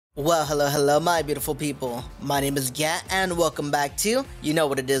Well, hello, my beautiful people. My name is Gat, and welcome back to, you know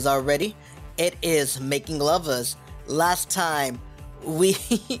what it is already. It is Making Lovers. Last time, we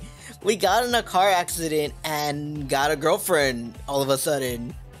we got in a car accident and got a girlfriend all of a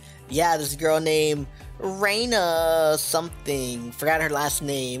sudden. Yeah, this girl named Reina something. Forgot her last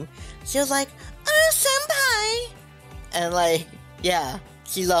name. She was like, "Oh, senpai!" And yeah,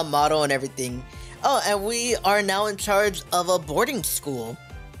 she's a model and everything. Oh, and we are now in charge of a boarding school.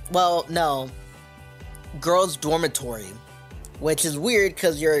 Well, no, girls' dormitory, which is weird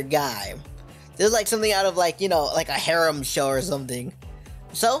because you're a guy. This is like something out of like a harem show or something.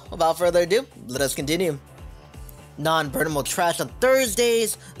 So, without further ado, let us continue. Non-burnable trash on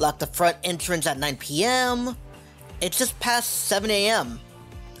Thursdays, lock the front entrance at 9 p.m. It's just past 7 a.m.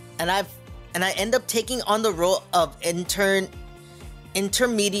 And I end up taking on the role of interim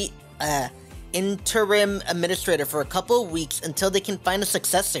administrator for a couple of weeks until they can find a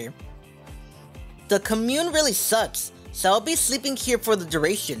successor. The commune really sucks, so I'll be sleeping here for the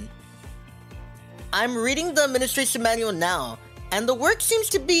duration. I'm reading the administration manual now, and the work seems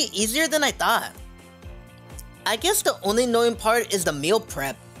to be easier than I thought. I guess the only annoying part is the meal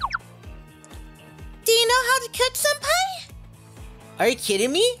prep. Do you know how to cook, senpai? Are you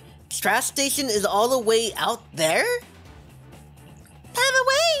kidding me? Trash station is all the way out there? By the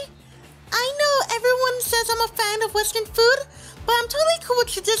way, I know everyone says I'm a fan of Western food, but I'm totally cool with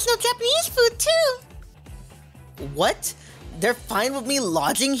traditional Japanese food too. What? They're fine with me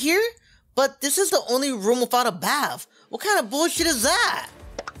lodging here? But this is the only room without a bath. What kind of bullshit is that?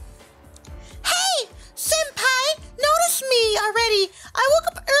 Hey, senpai, notice me already. I woke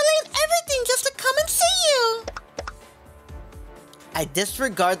up early and everything just to come and see you. I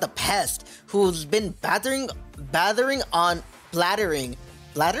disregard the pest who's been blathering on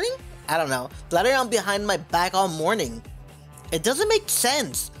behind my back all morning. It doesn't make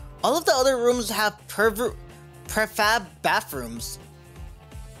sense. All of the other rooms have prefab bathrooms.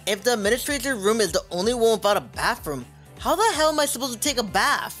 If the administrator room is the only one without a bathroom, how the hell am I supposed to take a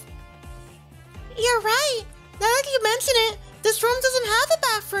bath? You're right. Now that you mention it, this room doesn't have a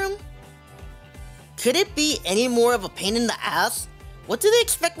bathroom. Could it be any more of a pain in the ass? What do they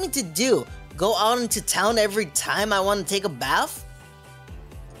expect me to do? Go out into town every time I want to take a bath?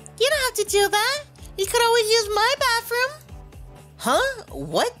 You don't have to do that. You could always use my bathroom. Huh?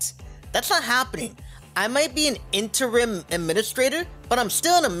 What? That's not happening. I might be an interim administrator, but I'm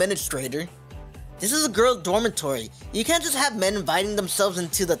still an administrator. This is a girl dormitory. You can't just have men inviting themselves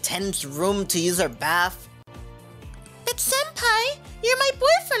into the tenant's room to use their bath. But senpai, you're my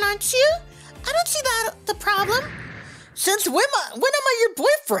boyfriend, aren't you? I don't see that the problem. Since when am I your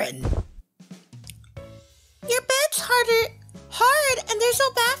boyfriend? Your bed's hard and there's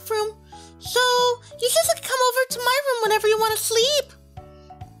no bathroom, so you just come over to my room whenever you want to sleep.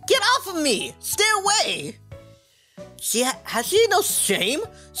 Get off of me! Stay away! Has she no shame?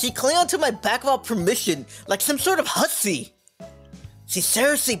 She cling onto my back without permission, like some sort of hussy. She's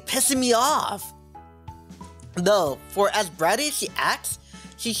seriously pissing me off. Though, for as bratty as she acts,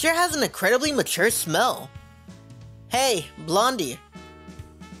 she sure has an incredibly mature smell. Hey, Blondie.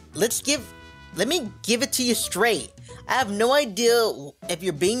 Let me give it to you straight. I have no idea if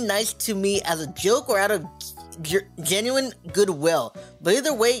you're being nice to me as a joke or out of genuine goodwill, but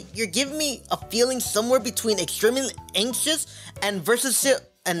either way, you're giving me a feeling somewhere between extremely anxious and versatile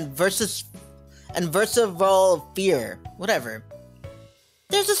fear. Whatever.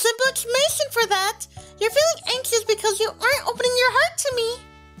 There's a simple explanation for that. You're feeling anxious because you aren't opening your heart to me.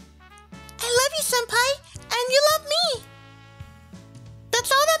 I love you, senpai, and you love me.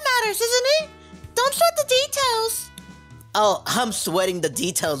 That's all that matters, isn't it? Don't sweat the details. Oh, I'm sweating the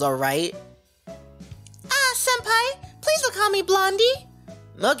details, alright? Senpai, please don't call me Blondie.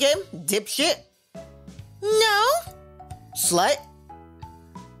 Okay, dipshit. No. Slut?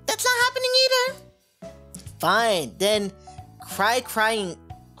 That's not happening either. Fine, then crying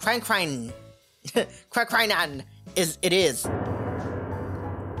on it is.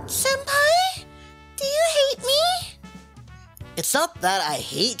 Senpai, do you hate me? It's not that I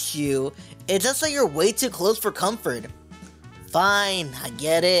hate you, it's just that you're way too close for comfort. Fine, I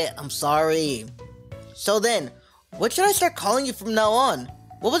get it, I'm sorry. So then, what should I start calling you from now on?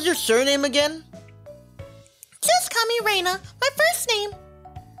 What was your surname again? Just call me Reina, my first name.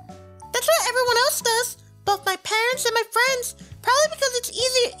 That's what everyone else does, both my parents and my friends, probably because it's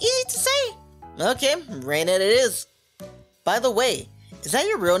easy to say. Okay, Reina it is. By the way, is that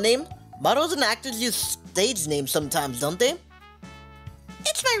your real name? Models and actors use stage names sometimes, don't they?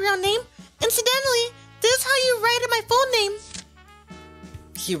 It's my real name. Incidentally, this is how you write in my full name.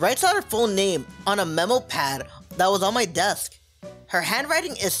 She writes out her full name on a memo pad that was on my desk. Her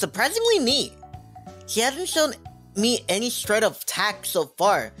handwriting is surprisingly neat. She hasn't shown me any shred of tact so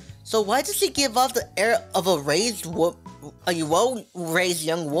far, so why does she give off the air of a well-raised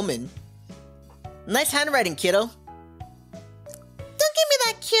young woman? Nice handwriting, kiddo. Don't give me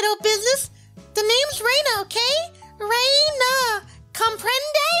that kiddo business. The name's Reina, okay? Reina,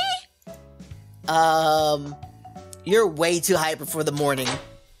 comprende? You're way too hyper for the morning.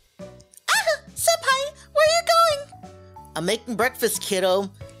 Senpai, where are you going? I'm making breakfast, kiddo.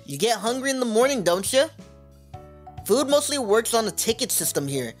 You get hungry in the morning, don't you? Food mostly works on the ticket system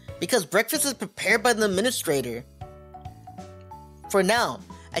here, because breakfast is prepared by the administrator. For now,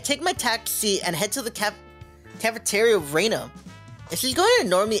 I take my taxi and head to the cafeteria of Reina. If she's going to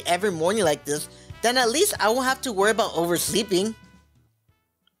ignore me every morning like this, then at least I won't have to worry about oversleeping.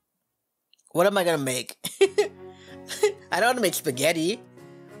 What am I gonna make? I know how to make spaghetti.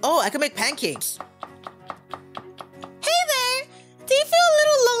 Oh, I can make pancakes. Hey there! Do you feel a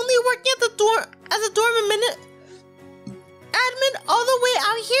little lonely working at the as a dorm admin all the way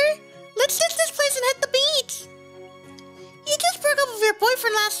out here? Let's ditch this place and hit the beach. You just broke up with your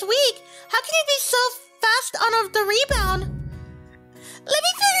boyfriend last week. How can you be so fast on the rebound? Let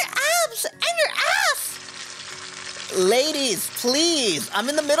me feel your abs and your ass! Ladies, please, I'm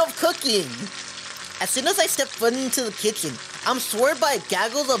in the middle of cooking. As soon as I step foot into the kitchen, I'm swarmed by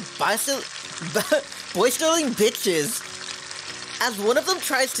gaggles of boistering bitches. As one of them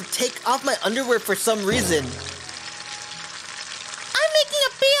tries to take off my underwear for some reason. I'm making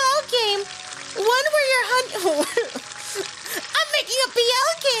a BL game. One where your honey... I'm making a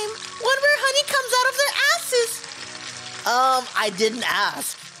BL game. One where honey comes out of their asses. I didn't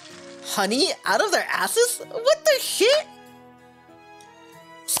ask. Honey out of their asses? What the shit?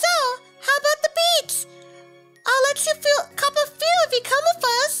 So, how about the beach? I'll let you cup a feel if you come with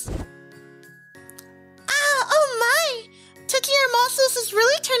us. Oh my! Touching your muscles is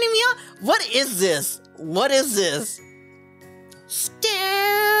really turning me on. What is this? What is this? Stare.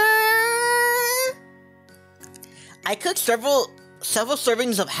 I cooked several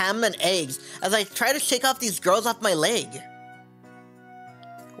servings of ham and eggs as I try to shake off these girls off my leg.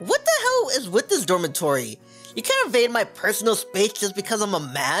 What the hell is with this dormitory? You can't invade my personal space just because I'm a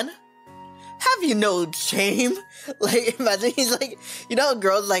man? Have you no shame? Like, imagine he's like, you know, a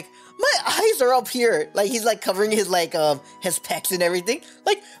girl's like, my eyes are up here. Like, he's like covering his like, his pecs and everything.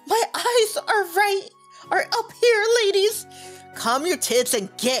 Like, my eyes are up here, ladies. Calm your tits and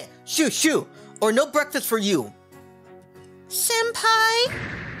get, shoo, or no breakfast for you. Senpai,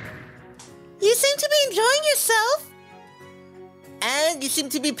 you seem to be enjoying yourself. And you seem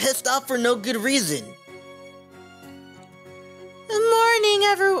to be pissed off for no good reason.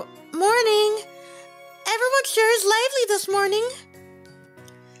 Morning. Everyone sure is lively this morning.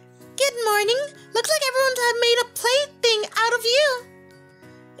 Good morning. Looks like everyone had made a plaything out of you.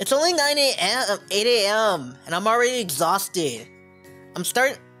 It's only 8 a.m. and I'm already exhausted. I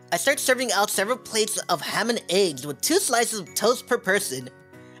start serving out several plates of ham and eggs with 2 slices of toast per person.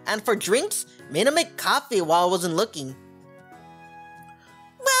 And for drinks, made them make coffee while I wasn't looking.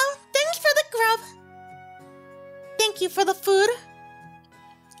 Well, thanks for the grub. Thank you for the food.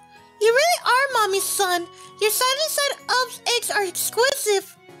 You really are Mommy's son. Your side-by-side eggs are exquisite.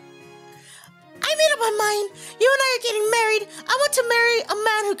 I made up my mind. You and I are getting married. I want to marry a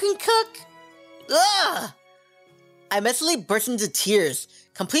man who can cook. Ugh! I mentally burst into tears,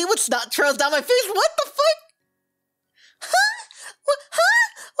 complete with snot trails down my face. What the fuck? What's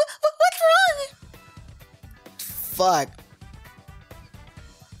Fuck. wrong?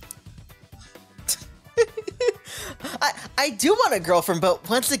 I do want a girlfriend, but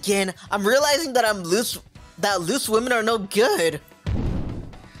once again, I'm realizing that loose women are no good. The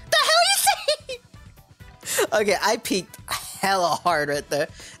hell you say? Okay, I peeked hella hard right there.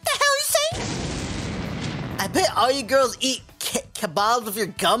 The hell you say? I bet all you girls eat kebabs with your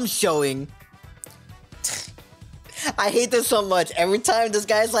gums showing. I hate this so much. Every time this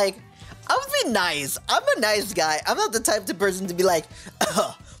guy's like, I would be nice. I'm a nice guy. I'm not the type of person to be like,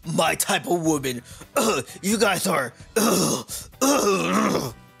 my type of woman. You guys are.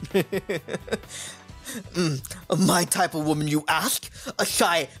 My type of woman, you ask? A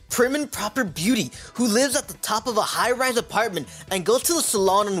shy, prim and proper beauty who lives at the top of a high-rise apartment and goes to the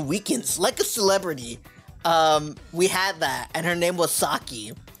salon on weekends like a celebrity. We had that, and her name was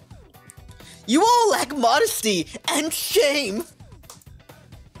Saki. You all lack modesty and shame.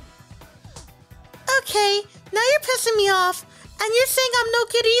 Okay, now you're pissing me off, and you're saying I'm no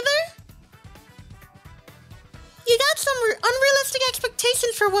good either? You got some unrealistic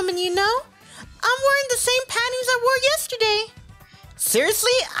expectations for women, you know? I'm wearing the same panties I wore yesterday.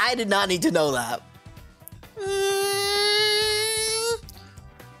 Seriously? I did not need to know that.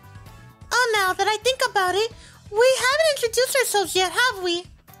 Now that I think about it, we haven't introduced ourselves yet, have we?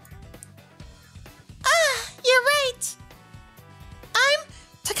 Ah, you're right. I'm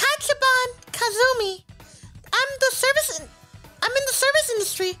Takachiban Kazumi. I'm in the service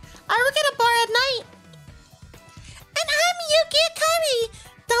industry. I work at a bar at night. And I'm Yuki Akari.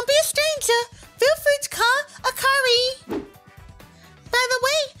 Don't be a stranger. Feel free to call Akari. By the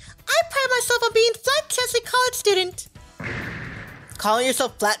way, I pride myself on being a flat-chested college student. Calling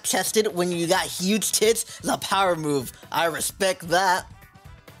yourself flat-chested when you got huge tits is a power move. I respect that.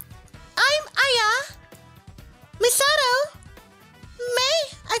 I'm Aya. Misato.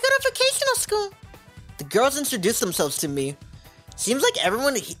 May, I go to vocational school. The girls introduced themselves to me. Seems like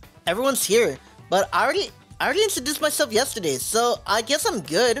everyone's here, but I already introduced myself yesterday, so I guess I'm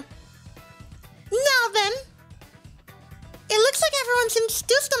good. Now then, it looks like everyone's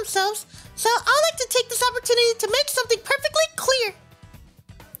introduced themselves, so I'd like to take this opportunity to make something perfectly clear.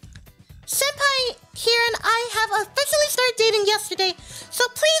 Senpai here and I have officially started dating yesterday, so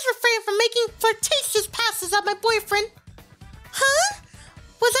please refrain from making flirtatious passes at my boyfriend. Huh?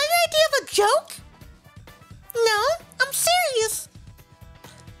 Was that your idea of a joke? No, I'm serious.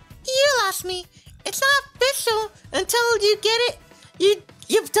 You'll ask me. It's not official until you get it.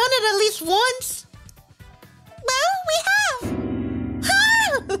 You've done it at least once. Well, we have.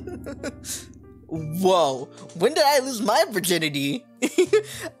 Whoa, when did I lose my virginity?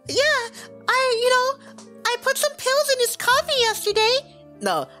 Yeah, I put some pills in his coffee yesterday.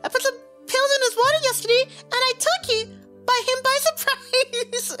 No, I put some pills in his water yesterday, and I took it by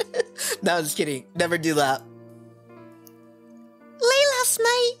surprise. No, I'm just kidding. Never do that. Late last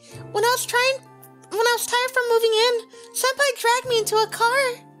night, when I was tired from moving in, Senpai dragged me into a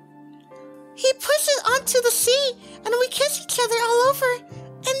car. He pushed it onto the seat, and we kissed each other all over.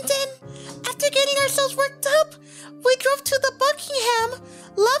 And then, after getting ourselves worked up, we drove to the Buckingham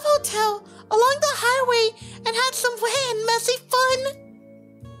Love Hotel along the highway and had some wet and messy fun.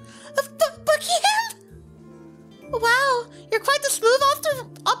 Buckingham? Wow, you're quite the smooth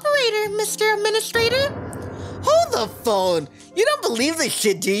operator, Mr. Administrator. Hold the phone. You don't believe this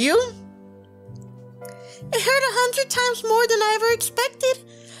shit, do you? It hurt 100 times more than I ever expected.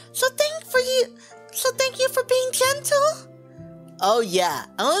 So thank you for being gentle. Oh yeah,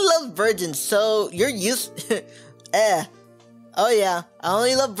 I only love virgins, so you're used... Oh yeah, I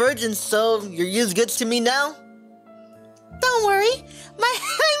only love virgins, so you're used goods to me now? Don't worry, my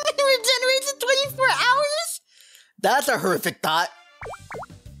hymen regenerates in 24 hours. That's a horrific thought.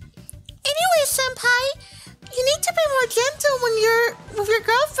 Anyway, Senpai, you need to be more gentle when you're with your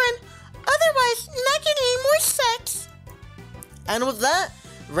girlfriend. Otherwise, you're not getting any more sex. And with that,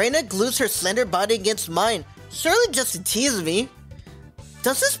 Reina glues her slender body against mine, surely just to tease me.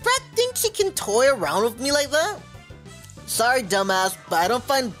 Does this brat think she can toy around with me like that? Sorry, dumbass, but I don't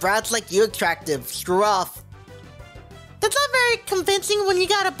find brats like you attractive. Screw off. That's not very convincing when you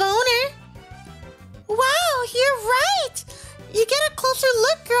got a boner. Wow, you're right. You get a closer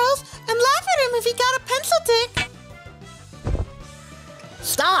look, girls, and laugh at him if he got a pencil dick.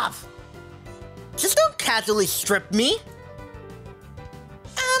 Stop! Just don't casually strip me.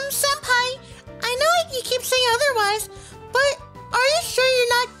 Senpai, I know you keep saying otherwise, but are you sure you're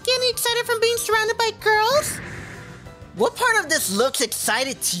not getting excited from being surrounded by girls? What part of this looks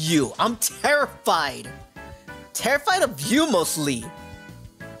excited to you? I'm terrified. Terrified of you, mostly.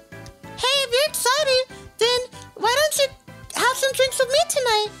 Hey, if you're excited, then why don't you have some drinks with me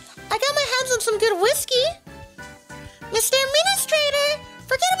tonight? I got my hands on some good whiskey. Mr. Administrator,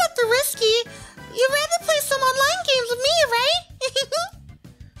 forget about the whiskey. You'd rather play some online games with me, right?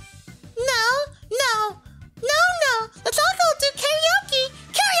 No. Let's all go do karaoke.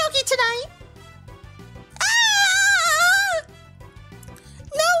 Karaoke tonight. Ah!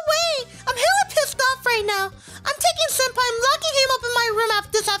 No way. I'm hella pissed off right now. I'm taking Senpai and locking him up in my room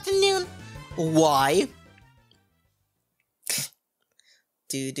this afternoon. Why?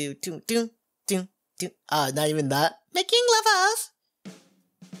 Not even that. Making love us.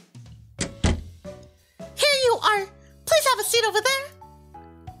 Here you are. Please have a seat over there.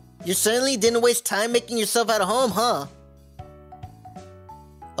 You certainly didn't waste time making yourself at home, huh?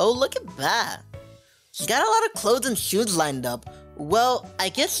 Oh, look at that. She's got a lot of clothes and shoes lined up. Well, I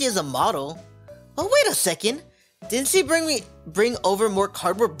guess she is a model. Oh, wait a second. Didn't she bring over more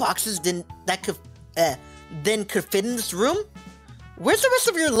cardboard boxes than could fit in this room? Where's the rest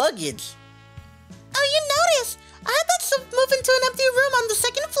of your luggage? Oh, you noticed? I had that stuff move into an empty room on the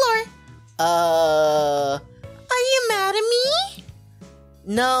second floor. Are you mad at me?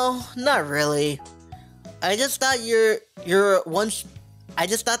 No, not really. I just thought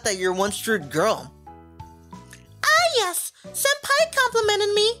that you're one shrewd girl. Ah, yes. Senpai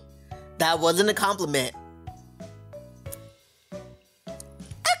complimented me. That wasn't a compliment.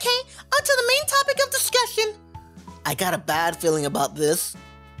 Okay, on to the main topic of discussion. I got a bad feeling about this.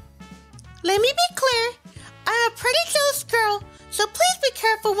 Let me be clear. I'm a pretty jealous girl, so please be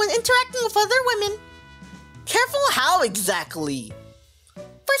careful when interacting with other women. Careful how exactly?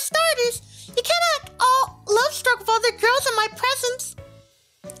 For starters, you can't act all love-struck with other girls in my presence.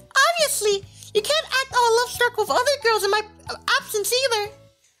 Obviously, you can't act all love-struck with other girls in my absence either.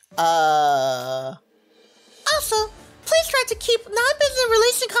 Also, please try to keep non-business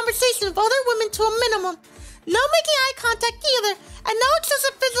relation conversation with other women to a minimum. No making eye contact either, and no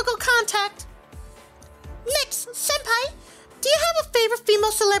excessive physical contact. Next, senpai, do you have a favorite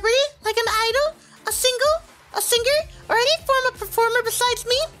female celebrity, like an idol, a singer, or any form of performer besides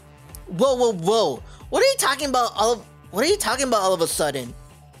me? Whoa. What are you talking about all of a sudden?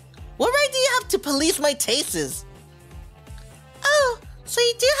 What right do you have to police my tastes? Oh, so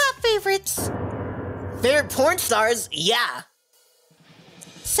you do have favorites. Favorite porn stars? Yeah.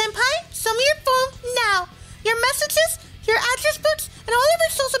 Senpai, show me your phone now. Your messages, your address books, and all of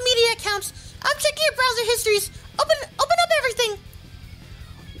your social media accounts. I'm checking your browser histories. Open up everything.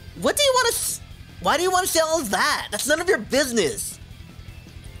 Why do you want to say all of that? That's none of your business.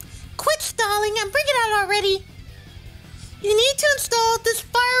 Quit stalling and bring it out already. You need to install this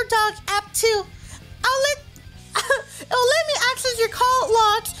Fire Dog app too. It'll let me access your call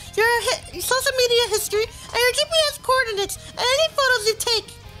logs, your social media history, and your GPS coordinates, and any photos you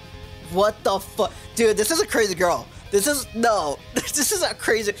take. What the fuck? Dude, this is a crazy girl. This is a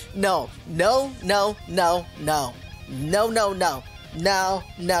crazy, no.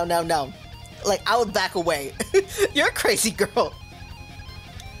 Like, I would back away. You're a crazy girl.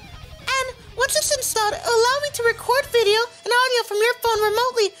 And once it's installed, it'll allow me to record video and audio from your phone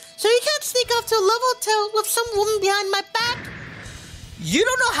remotely, so you can't sneak off to a love hotel with some woman behind my back. You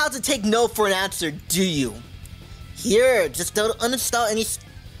don't know how to take no for an answer, do you? Here, just don't install any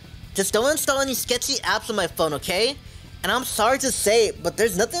sketchy apps on my phone, okay? And I'm sorry to say, but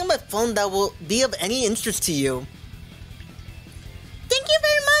there's nothing on my phone that will be of any interest to you. Thank you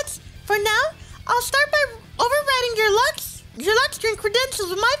very much. For now, I'll start by overriding your lock screen credentials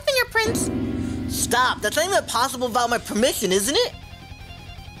with my fingerprints. Stop, that's not even possible without my permission, isn't it?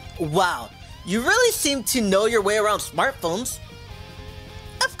 Wow, you really seem to know your way around smartphones.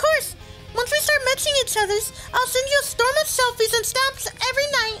 Of course, once we start matching each other's, I'll send you a storm of selfies and snaps every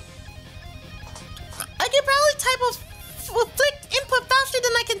night. I can probably type a flick input faster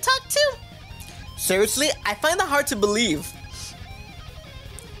than I can talk too. Seriously, I find that hard to believe.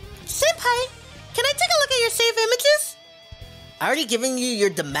 Senpai, can I take a look at your saved images? I already given you your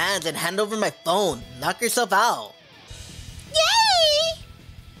demands and hand over my phone. Knock yourself out. Yay!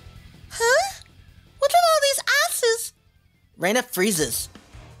 Huh? What's with all these asses? Reina freezes.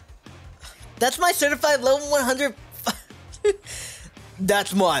 That's my certified level 100...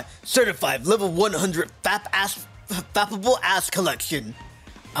 That's my certified level 100 fappable ass collection.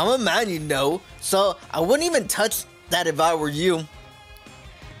 I'm a man, you know, so I wouldn't even touch that if I were you.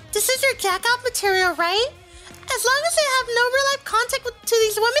 This is your jack-off material, right? As long as I have no real-life contact to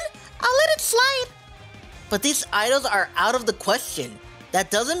these women, I'll let it slide. But these idols are out of the question.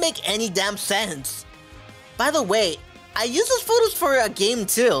 That doesn't make any damn sense. By the way, I use those photos for a game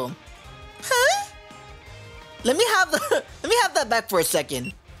too. Huh? Let me have that back for a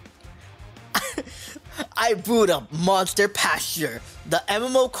second. I boot up Monster Pasture, the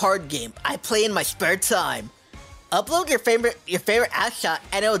MMO card game I play in my spare time. Upload your favorite ass shot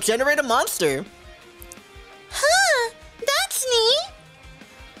and it'll generate a monster. Huh, that's neat.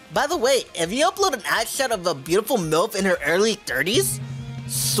 By the way, if you upload an ad shot of a beautiful MILF in her early 30s,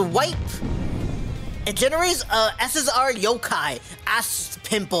 swipe. It generates a SSR yokai ass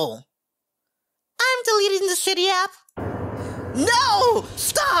pimple. I'm deleting the shitty app. No!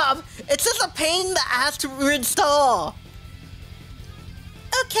 Stop! It's just a pain in the ass to reinstall.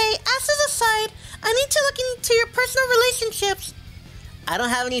 Okay, asses aside, I need to look into your personal relationships. I don't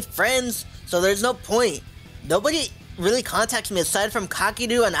have any friends, so there's no point. Nobody really contacts me aside from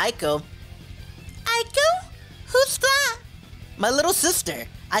Kakiru and Aiko. Aiko? Who's that? My little sister.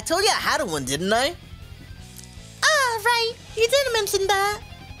 I told you I had one, didn't I? Ah, right. You did mention that.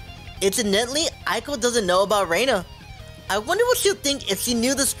 Incidentally, Aiko doesn't know about Reina. I wonder what she'll think if she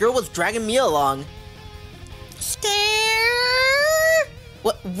knew this girl was dragging me along. Stare.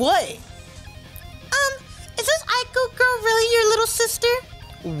 What? Is this Aiko girl really your little sister?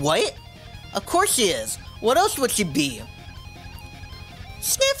 What? Of course she is. What else would she be?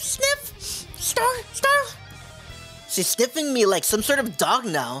 Sniff, sniff. Star. She's sniffing me like some sort of dog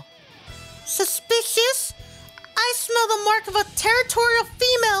now. Suspicious. I smell the mark of a territorial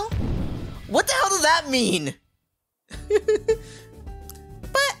female. What the hell does that mean? But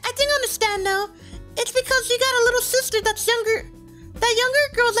I think I understand now. It's because you got a little sister that's younger. That younger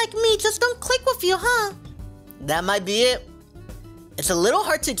girls like me just don't click with you, huh? That might be it. It's a little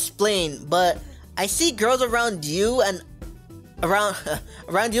hard to explain, but I see girls around you and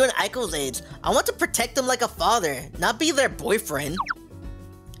around you and Aiko's age. I want to protect them like a father, not be their boyfriend.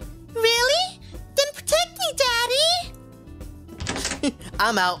 Really? Then protect me, Daddy!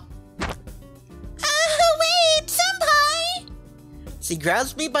 I'm out. Wait, Senpai! She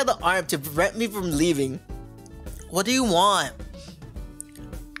grabs me by the arm to prevent me from leaving. What do you want?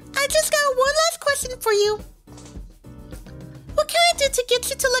 I just got one last question for you. What can I do to get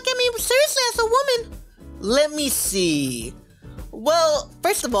you to look at me seriously as a woman? Let me see. Well,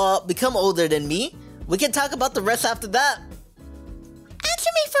 first of all, become older than me. We can talk about the rest after that.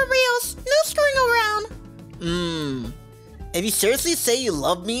 Answer me for reals. No screwing around. If you seriously say you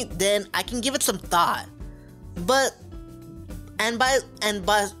love me, then I can give it some thought. But, by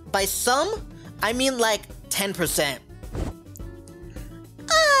some, I mean like 10%.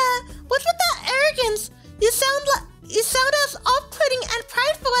 What's with that arrogance? You sound as off-putting and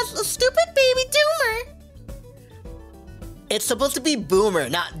prideful as a stupid baby doomer. It's supposed to be boomer,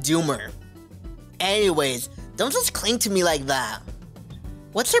 not doomer. Anyways, don't just cling to me like that.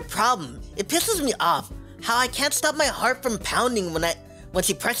 What's your problem? It pisses me off how I can't stop my heart from pounding when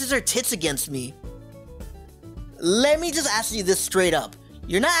she presses her tits against me. Let me just ask you this straight up.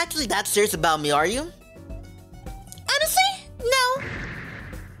 You're not actually that serious about me, are you? Honestly, no.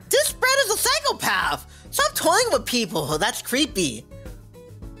 This Brad is a psychopath! Stop toying with people, that's creepy.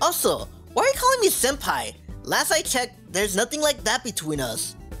 Also, why are you calling me senpai? Last I checked, there's nothing like that between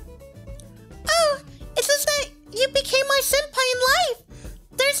us. Oh, it's just that you became my senpai in life.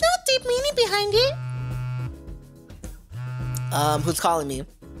 There's no deep meaning behind it. Who's calling me?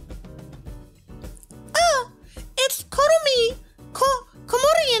 Oh, it's Koromi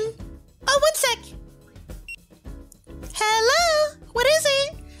Komorian. Oh, one sec. Hello, what is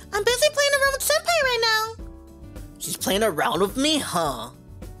it? I'm busy playing around with senpai right now. She's playing around with me, huh?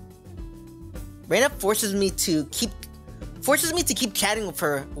 Reina forces me to keep chatting with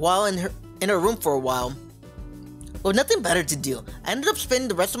her while in her room for a while. With nothing better to do, I ended up spending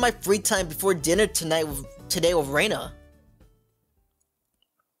the rest of my free time before dinner today with Reina.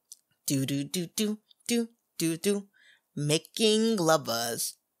 Making lovers.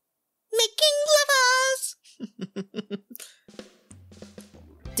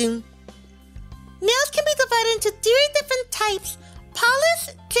 Nails can be divided into 3 different types: polish,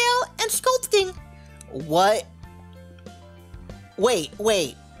 gel, and sculpting. What? Wait.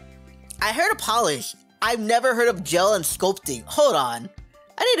 I heard of polish. I've never heard of gel and sculpting. Hold on.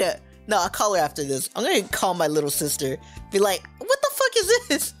 I'll call her after this. I'm gonna call my little sister. Be like, what the fuck is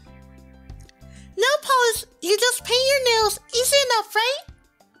this? Nail polish, you just paint your nails. Easy enough, right?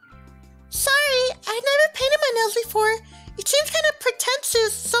 Sorry, I've never painted my nails before. It seems kind of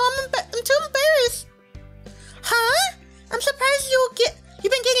pretentious, so I'm too embarrassed. Huh? I'm surprised you've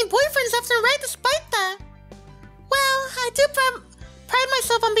been getting boyfriends left and right despite that. Well, I do pride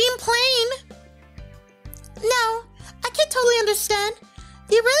myself on being plain. No, I can totally understand.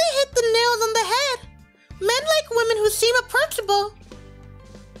 You really hit the nails on the head. Men like women who seem approachable.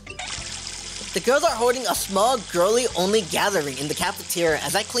 The girls are holding a small girly-only gathering in the cafeteria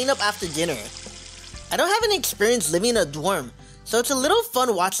as I clean up after dinner. I don't have any experience living in a dorm, so it's a little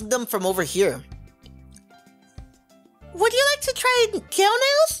fun watching them from over here. Would you like to try gel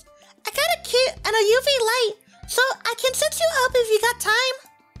nails? I got a kit and a UV light, so I can set you up if you got time.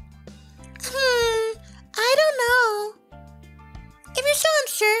 I don't know. If you're so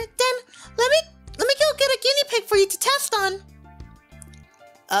unsure, then let me go get a guinea pig for you to test on.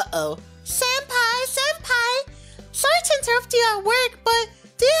 Uh-oh. Senpai! Sorry to interrupt you at work, but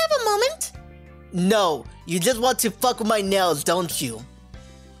do you have a moment? No, you just want to fuck with my nails, don't you?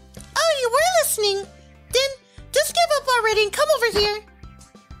 Oh, you were listening. Then just give up already and come over here.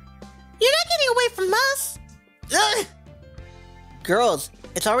 You're not getting away from us. Ugh! Girls,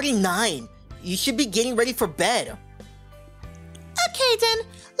 it's already 9. You should be getting ready for bed. Okay then,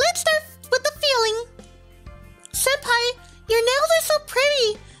 let's start with the feeling. Senpai, your nails are so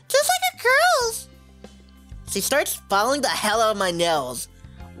pretty, just like a girl's. She starts filing the hell out of my nails.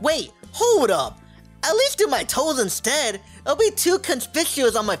 Wait, hold up. At least do my toes instead. It'll be too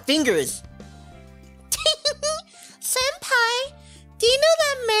conspicuous on my fingers. Senpai, do you know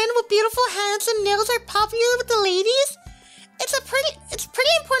that men with beautiful hands and nails are popular with the ladies? It's pretty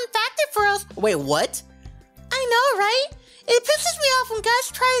important factor for us. Wait, what? I know, right? It pisses me off when guys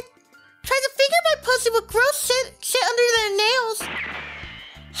try to finger my pussy with gross shit under their nails.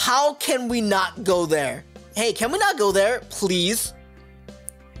 How can we not go there? Hey, can we not go there, please?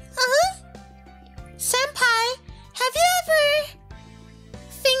 Senpai, have you ever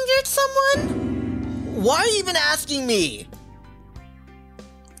fingered someone? Why are you even asking me?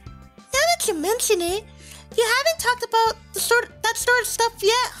 Now that you mention it, you haven't talked about that sort of stuff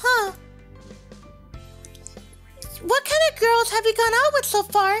yet, huh? What kind of girls have you gone out with so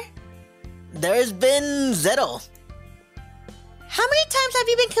far? There's been 0. How many times have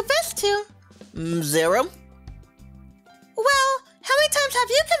you been confessed to? 0. Well, how many times have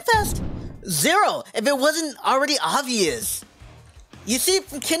you confessed? 0, if it wasn't already obvious. You see,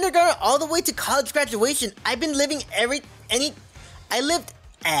 from kindergarten all the way to college graduation, I've been living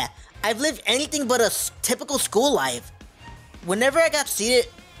I've lived anything but a typical school life. Whenever I got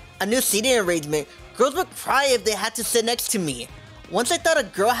a new seating arrangement, girls would cry if they had to sit next to me. Once I thought a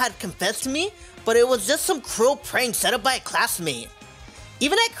girl had confessed to me, but it was just some cruel prank set up by a classmate.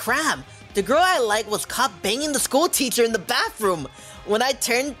 Even at cram, the girl I liked was caught banging the school teacher in the bathroom. When I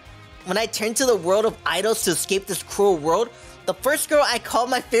turned to the world of idols to escape this cruel world, the first girl I called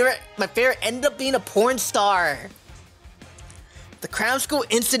my favorite ended up being a porn star. The cram school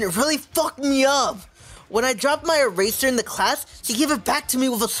incident really fucked me up. When I dropped my eraser in the class, she gave it back to me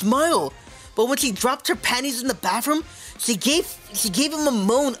with a smile. But when she dropped her panties in the bathroom, she gave him a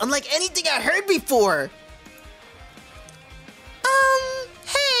moan unlike anything I heard before.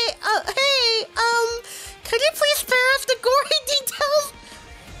 Could you please spare us the gory details?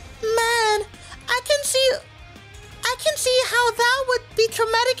 Man, I can see how that would be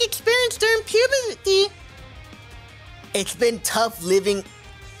traumatic experience during puberty. It's been tough living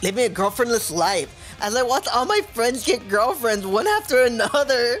a girlfriendless life, as I watch all my friends get girlfriends one after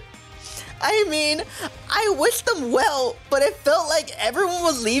another. I mean, I wish them well, but it felt like everyone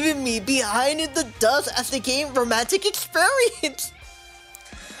was leaving me behind in the dust as they gained romantic experience.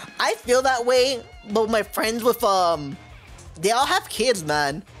 I feel that way, but my friends with, they all have kids,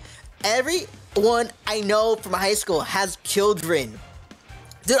 man. Everyone I know from high school has children.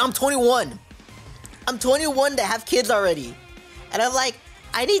 Dude, I'm 21. I'm 21 to have kids already. And I'm like,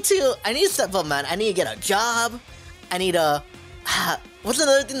 I need to step up, man. I need to get a job. I need to... What's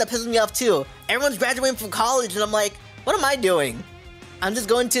another thing that pisses me off too? Everyone's graduating from college and I'm like, what am I doing? I'm just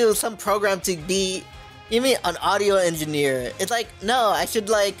going to some program to be, an audio engineer. It's like, no, I should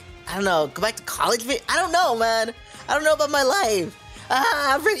I don't know, go back to college? I don't know, man. I don't know about my life.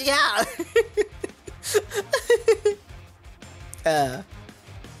 I'm freaking out.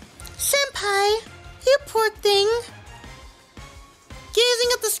 Senpai, you poor thing.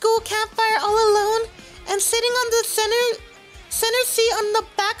 Gazing at the school campfire all alone and sitting on the center seat on the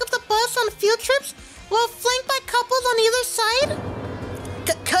back of the bus on field trips while flanked by couples on either side?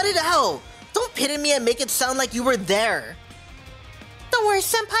 Cut it out! Don't pity me and make it sound like you were there. Don't worry,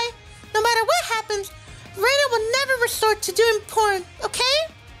 Senpai. No matter what happens, Reina will never resort to doing porn, okay?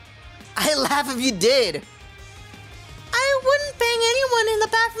 I'd laugh if you did. I wouldn't bang anyone in the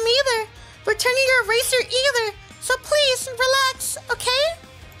bathroom either, returning your eraser either, so please, relax, okay?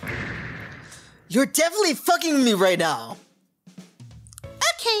 You're definitely fucking with me right now.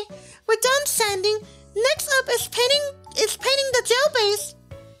 Okay, we're done sanding. Next up is painting the gel base.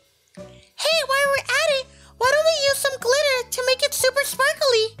 Hey, while we're at it, why don't we use some glitter to make it super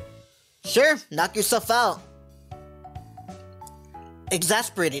sparkly? Sure, knock yourself out.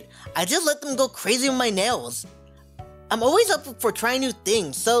 Exasperated, I just let them go crazy with my nails. I'm always up for trying new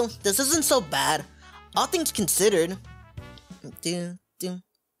things, so this isn't so bad. All things considered.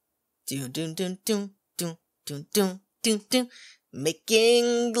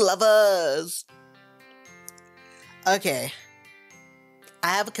 Making lovers. Okay. I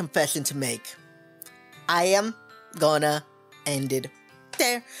have a confession to make. I am gonna end it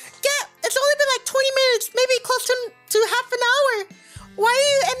there. Yeah, it's only been like 20 minutes, maybe close to half an hour. Why are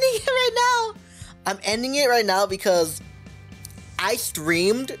you ending it right now? I'm ending it right now because I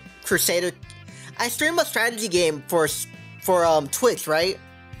streamed Crusader. I streamed a strategy game for Twitch, right?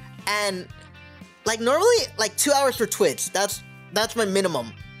 And normally 2 hours for Twitch. That's my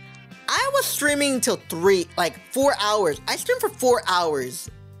minimum. I was streaming till 4 hours. I streamed for 4 hours.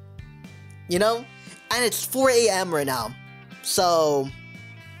 And it's 4 a.m. right now. So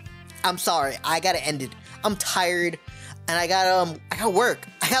I'm sorry. I gotta end it. I'm tired. And I got work.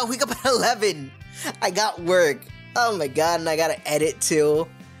 I gotta wake up at 11. I got work. Oh my god, and I gotta edit too.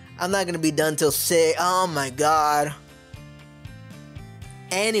 I'm not gonna be done till 6. Oh my god.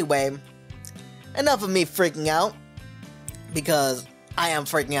 Anyway, enough of me freaking out. Because I am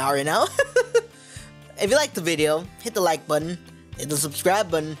freaking out right now. If you liked the video, hit the like button, hit the subscribe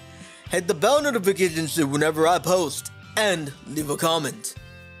button, hit the bell notification so whenever I post, and leave a comment.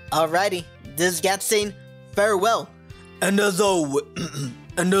 Alrighty, this is Gat saying farewell. And as always,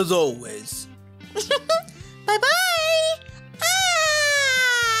 Bye-bye!